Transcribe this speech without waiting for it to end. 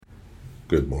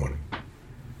Good morning.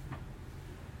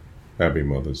 Happy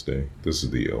Mother's Day. This is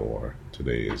the OR.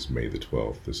 Today is May the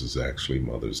 12th. This is actually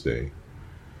Mother's Day.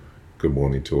 Good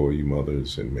morning to all you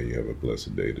mothers, and may you have a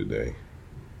blessed day today.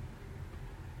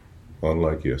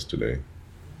 Unlike yesterday,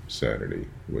 Saturday,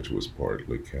 which was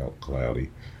partly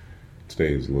cloudy,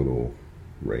 today is a little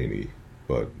rainy,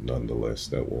 but nonetheless,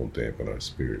 that won't dampen our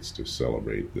spirits to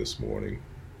celebrate this morning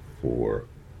for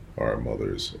our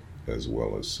mothers, as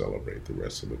well as celebrate the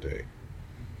rest of the day.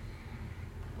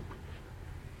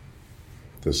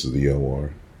 This is the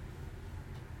OR.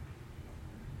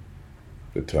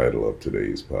 The title of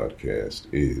today's podcast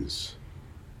is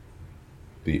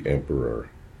The Emperor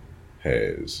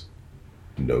Has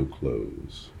No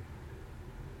Clothes.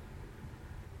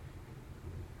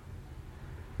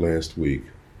 Last week,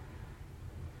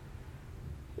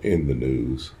 in the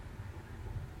news,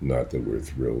 not that we're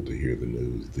thrilled to hear the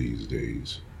news these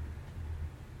days,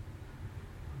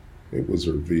 it was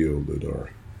revealed that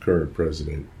our current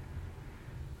president,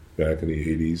 back in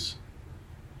the 80s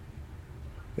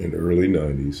and early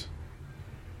 90s,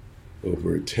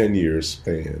 over a 10-year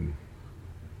span,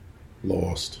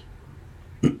 lost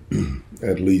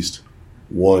at least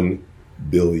 $1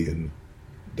 billion.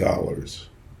 The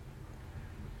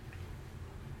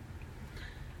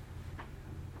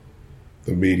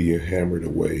media hammered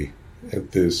away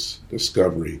at this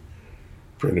discovery,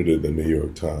 printed in the New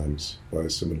York Times by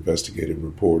some investigative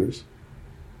reporters.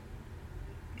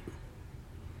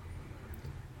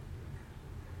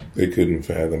 They couldn't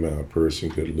fathom how a person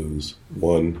could lose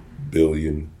 $1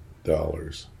 billion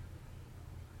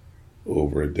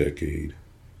over a decade.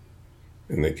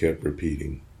 And they kept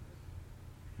repeating,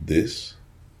 this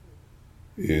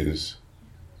is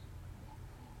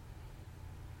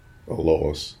a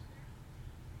loss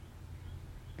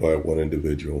by one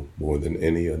individual more than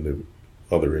any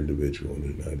other individual in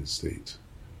the United States.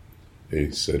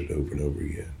 They said it over and over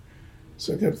again.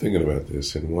 So I kept thinking about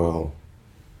this, and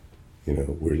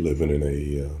we're living in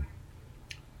a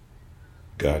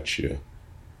gotcha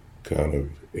kind of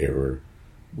era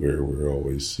where we're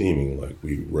always seeming like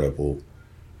we revel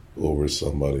over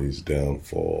somebody's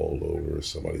downfall, over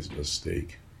somebody's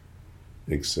mistake,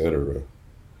 etc.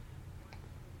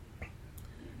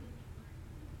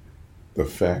 The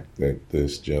fact that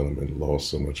this gentleman lost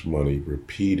so much money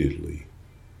repeatedly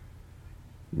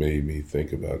made me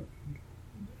think about,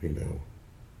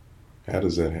 how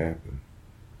does that happen?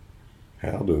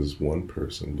 How does one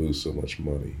person lose so much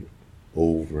money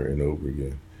over and over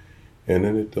again? And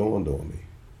then it dawned on me,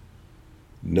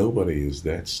 nobody is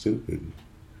that stupid.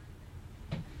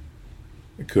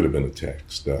 It could have been a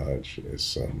tax dodge, as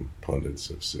some pundits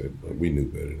have said, but we knew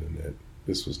better than that.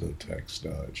 This was no tax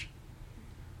dodge.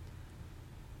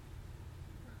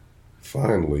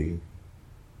 Finally,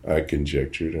 I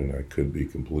conjectured, and I could be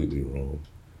completely wrong,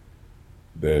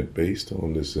 that based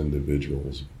on this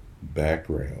individual's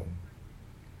background,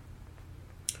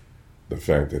 the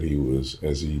fact that he was,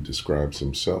 as he describes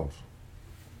himself,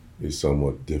 a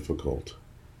somewhat difficult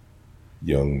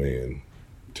young man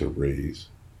to raise,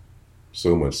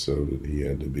 so much so that he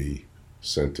had to be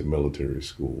sent to military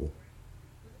school.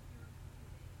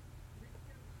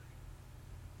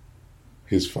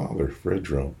 His father, Fred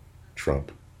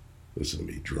Trump, listen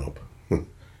to me, Trump.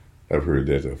 I've heard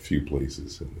that a few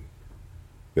places, and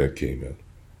that came out.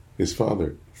 His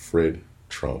father, Fred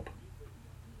Trump,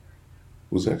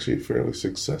 was actually a fairly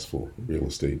successful real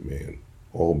estate man,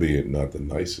 albeit not the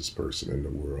nicest person in the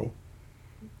world.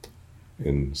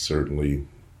 And certainly,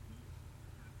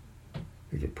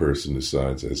 if a person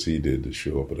decides, as he did, to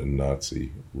show up at a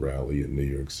Nazi rally in New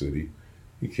York City,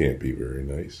 he can't be very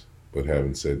nice. But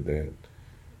having said that,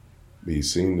 he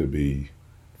seemed to be,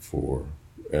 for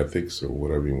ethics or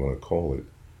whatever you want to call it,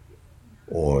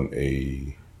 on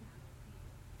a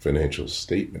financial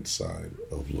statement side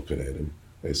of looking at him,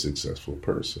 a successful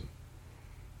person.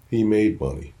 He made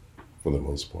money for the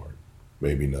most part.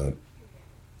 Maybe not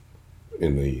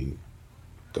in the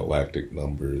galactic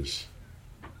numbers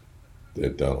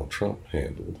that Donald Trump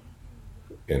handled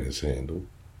and has handled,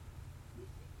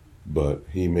 but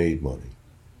he made money.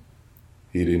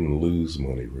 He didn't lose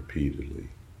money repeatedly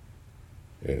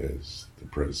as the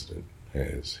president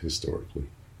has historically.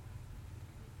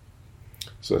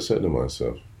 So I said to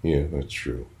myself, yeah, that's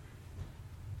true.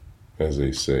 As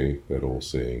they say, that old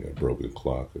saying, a broken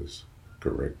clock is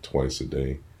correct twice a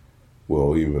day.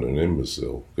 Well, even an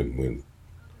imbecile can win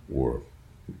or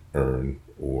earn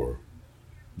or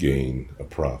gain a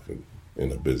profit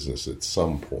in a business at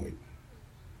some point.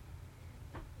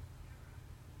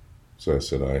 So I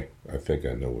said, I think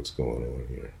I know what's going on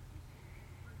here.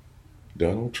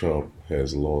 Donald Trump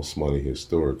has lost money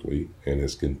historically and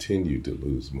has continued to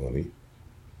lose money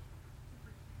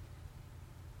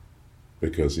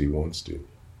because he wants to.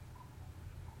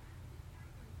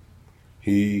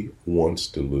 He wants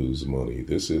to lose money.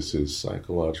 This is his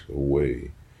psychological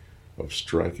way of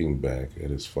striking back at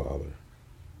his father.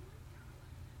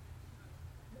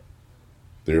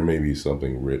 There may be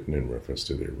something written in reference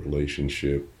to their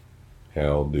relationship.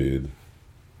 How did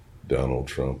Donald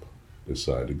Trump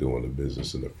decide to go into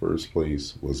business in the first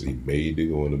place? Was he made to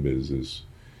go into business?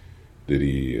 Did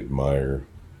he admire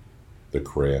the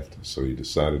craft, so he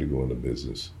decided to go into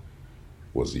business?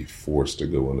 Was he forced to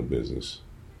go into business?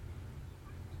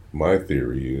 My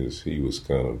theory is he was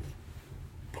kind of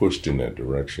pushed in that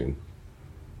direction.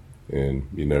 And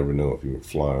you never know, if you were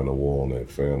fly on the wall in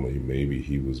that family, maybe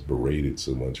he was berated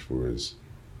so much for his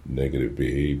negative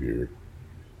behavior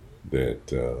that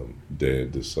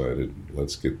Dad decided,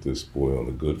 let's get this boy on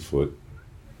a good foot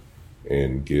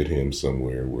and get him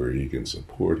somewhere where he can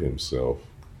support himself,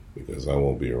 because I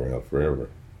won't be around forever.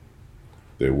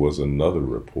 There was another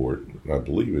report, I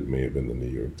believe it may have been the New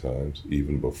York Times,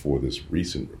 even before this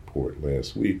recent report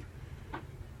last week,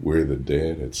 where the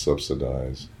dad had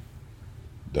subsidized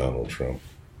Donald Trump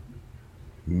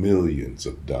millions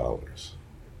of dollars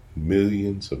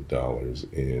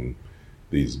in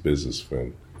these business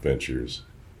ventures.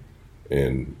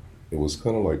 And it was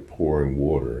kind of like pouring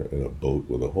water in a boat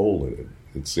with a hole in it.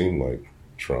 It seemed like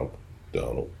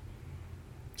Donald,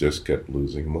 just kept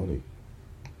losing money.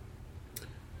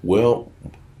 Well,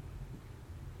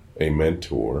 a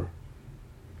mentor,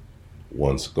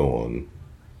 once gone,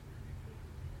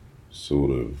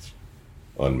 sort of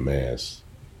unmasked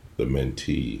the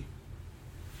mentee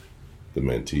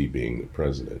being the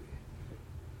president.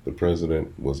 The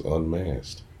president was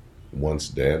unmasked. Once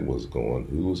Dad was gone,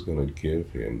 who was going to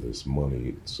give him this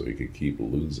money so he could keep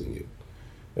losing it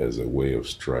as a way of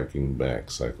striking back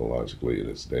psychologically at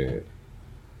his dad?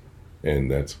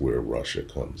 And that's where Russia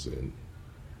comes in.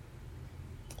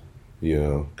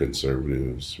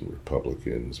 Conservatives,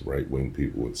 Republicans, right-wing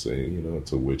people would say,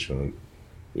 it's a witch hunt.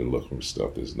 You're looking for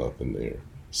stuff, there's nothing there.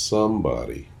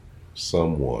 Somebody,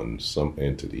 someone, some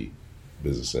entity,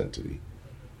 business entity,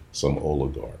 some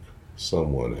oligarch,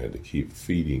 someone had to keep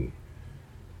feeding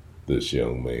this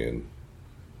young man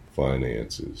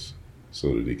finances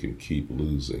so that he can keep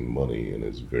losing money in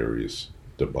his various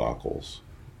debacles,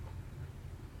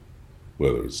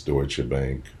 whether it's Deutsche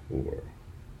Bank or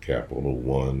Capital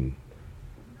One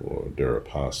or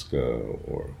Deripaska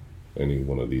or any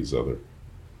one of these other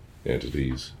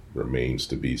entities. Remains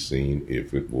to be seen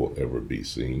if it will ever be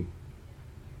seen.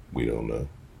 We don't know.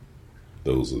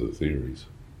 Those are the theories.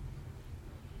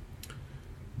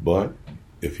 But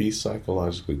if he's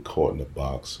psychologically caught in a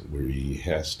box where he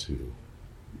has to,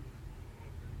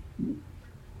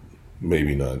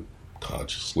 maybe not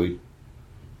consciously,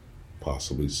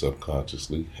 possibly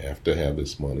subconsciously, have to have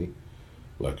this money,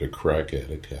 like a crack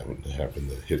addict having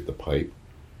to hit the pipe,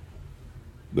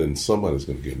 then somebody's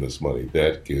going to give him this money.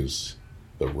 That gives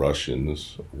the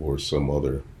Russians or some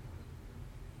other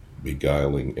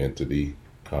beguiling entity,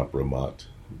 compromat,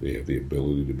 they have the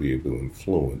ability to be able to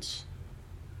influence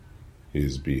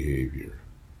his behavior.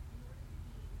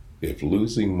 If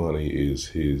losing money is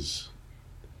his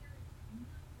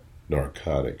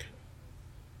narcotic,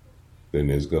 then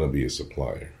there's going to be a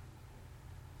supplier.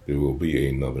 There will be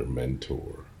another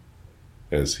mentor,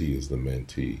 as he is the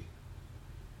mentee.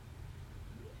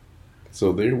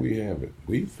 So there we have it.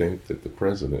 We think that the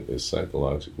president is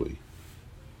psychologically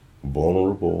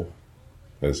vulnerable,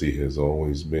 as he has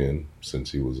always been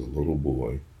since he was a little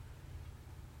boy,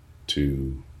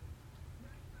 to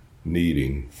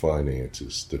needing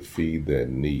finances to feed that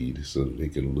need so that he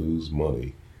can lose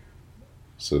money,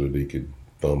 so that he could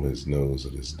thumb his nose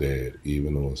at his dad,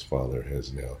 even though his father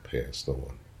has now passed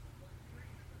on.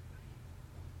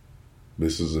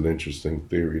 This is an interesting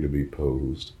theory to be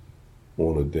posed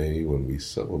on a day when we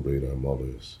celebrate our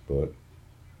mothers, but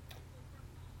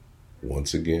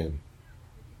once again,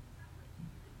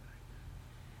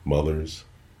 mothers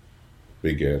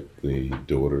beget the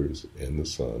daughters and the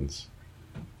sons.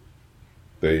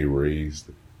 They raised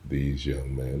these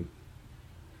young men,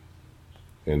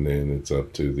 and then it's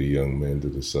up to the young men to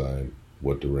decide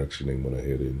what direction they want to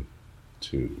head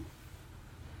into,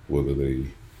 whether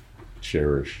they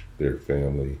cherish their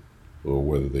family or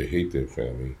whether they hate their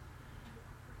family.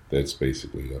 That's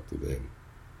basically up to them.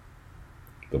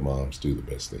 The moms do the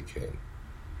best they can.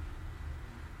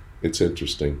 It's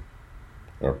interesting.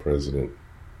 Our president,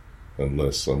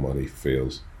 unless somebody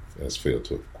has failed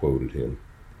to have quoted him,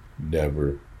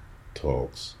 never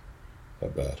talks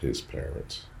about his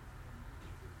parents.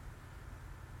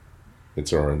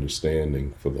 It's our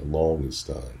understanding for the longest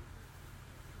time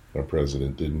our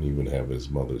president didn't even have his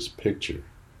mother's picture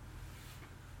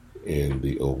in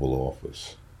the Oval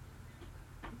Office.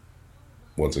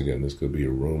 Once again, this could be a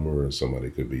rumor, or somebody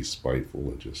could be spiteful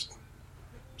and just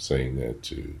saying that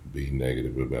to be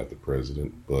negative about the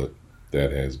president, but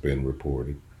that has been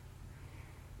reported.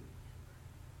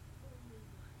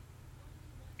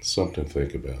 Something to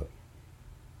think about.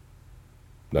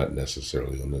 Not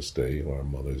necessarily on this day or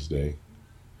on Mother's Day,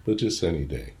 but just any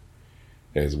day,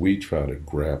 as we try to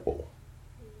grapple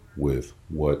with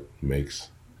what makes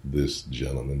this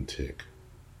gentleman tick.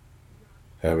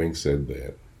 Having said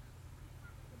that,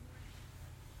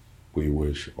 we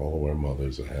wish all of our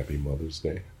mothers a happy Mother's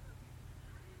Day.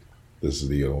 This is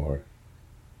the OR.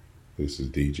 This is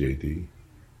DJD.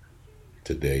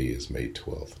 Today is May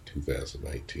 12th,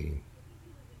 2019.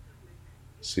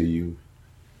 See you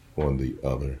on the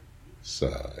other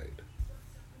side.